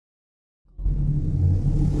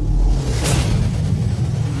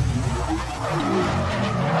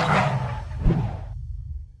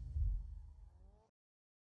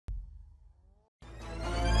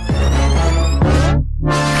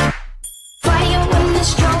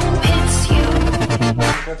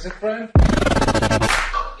That's it, Brian?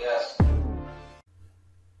 Yes.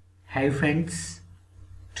 Hi friends,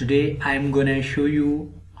 today I'm gonna show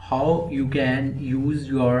you how you can use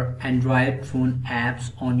your Android phone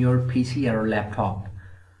apps on your PC or laptop.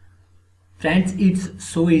 Friends, it's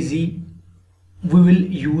so easy. We will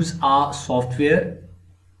use a software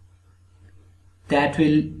that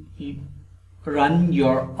will run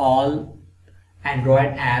your all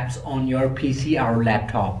Android apps on your PC or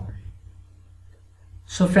laptop.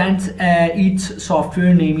 So friends, its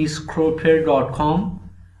software name is crowdplayer.com.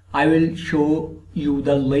 I will show you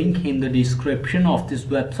the link in the description of this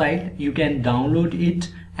website. You can download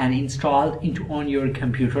it and install it on your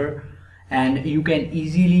computer, and you can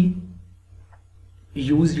easily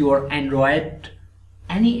use your Android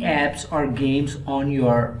any apps or games on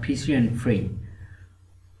your PC and free.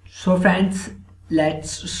 So friends,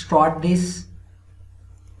 let's start this.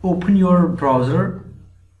 Open your browser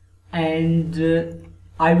and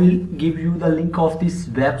I will give you the link of this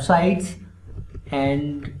website,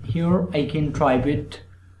 and here I can type it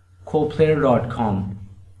crowdplayer.com.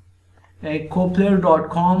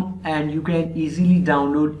 crowdplayer.com, and you can easily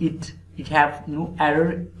download it. It have no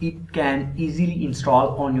error. It can easily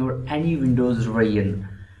install on your any Windows version.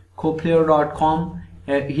 crowdplayer.com.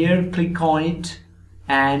 Here click on it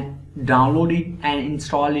and download it and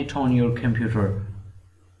install it on your computer.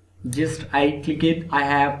 Just I click it. I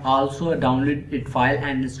have also downloaded it file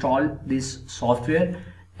and installed this software,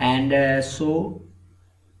 and so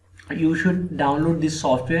you should download this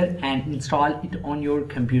software and install it on your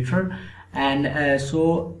computer. And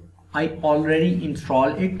so I already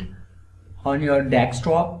installed it on your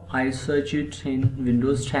desktop. I search it in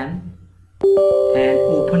Windows 10 and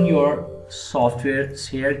open your software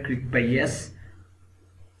here. Click by yes,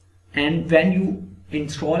 and when you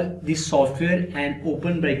install this software and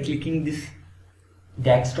open by clicking this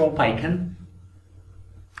desktop icon,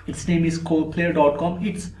 its name is crowdplayer.com.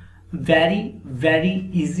 It's very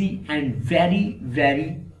easy and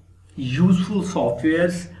very useful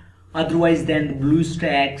softwares, otherwise than the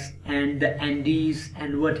BlueStacks and the Andes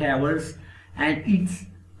and whatevers. And it's,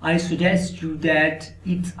 I suggest you that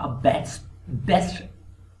it's a best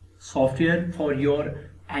software for your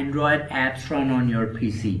Android apps run on your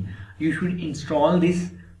PC. You should install this.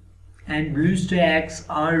 And BlueStacks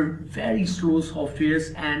are very slow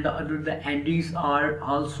softwares, and the Andes are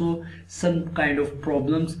also some kind of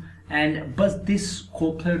problems. But this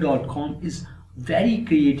crowdplayer.com is very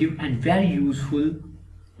creative and very useful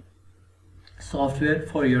software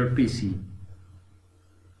for your PC.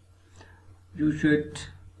 You should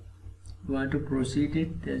want to proceed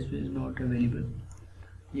it. This is not available.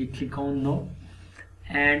 You click on no,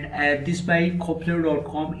 and this by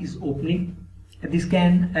crowdplayer.com is opening. This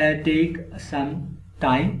can take some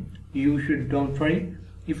time. You should don't worry.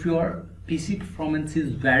 If your PC performance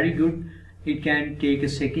is very good, it can take a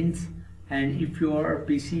seconds, and if your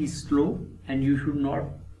PC is slow, and you should not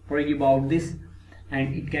worry about this,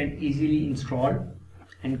 and it can easily install.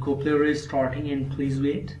 And crowdplayer is starting, and please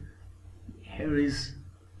wait. Here is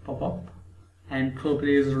pop-up and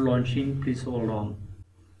crowdplayer is launching. Please hold on.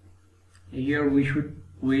 Here we should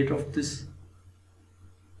wait of this.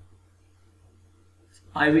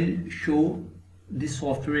 I will show this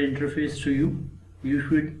software interface to you. You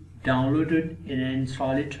should download it and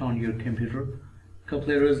install it on your computer.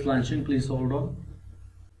 crowdplayer is launching. Please hold on.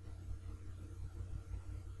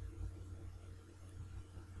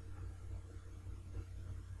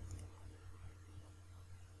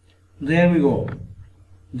 There we go.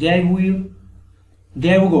 There we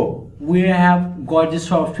go. We have got the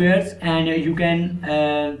softwares, and you can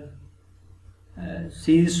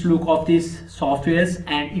see this look of these softwares,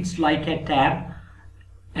 and it's like a tab.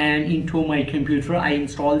 And into my computer I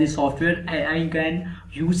install this software. I can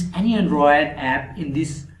use any Android app in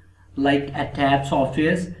this like a tab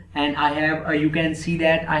softwares, and I have you can see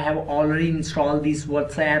that I have already installed these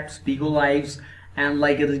WhatsApps, Bigo Lives, and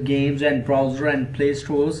like the games and browser and Play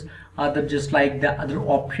Stores. Other just like the other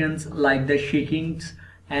options like the shakings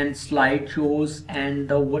and slideshows and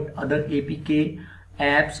the what other APK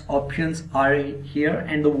apps options are here,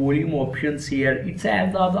 and the volume options here. It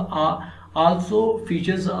has also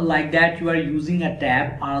features like that you are using a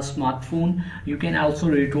tab or a smartphone. You can also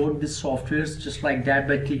rotate this softwares just like that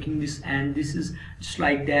by clicking this, and this is just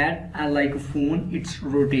like that, and like a phone it's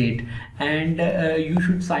rotate. And you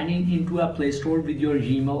should sign in into a Play Store with your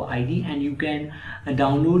Gmail ID, and you can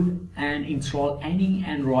download and install any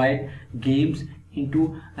Android games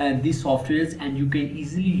into these softwares, and you can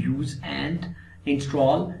easily use and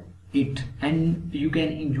install it, and you can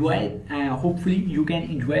enjoy hopefully you can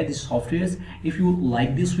enjoy these softwares. If you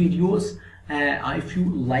like these videos, If you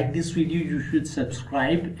like this video, you should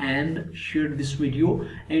subscribe and share this video.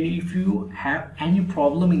 And if you have any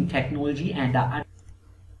problem in technology and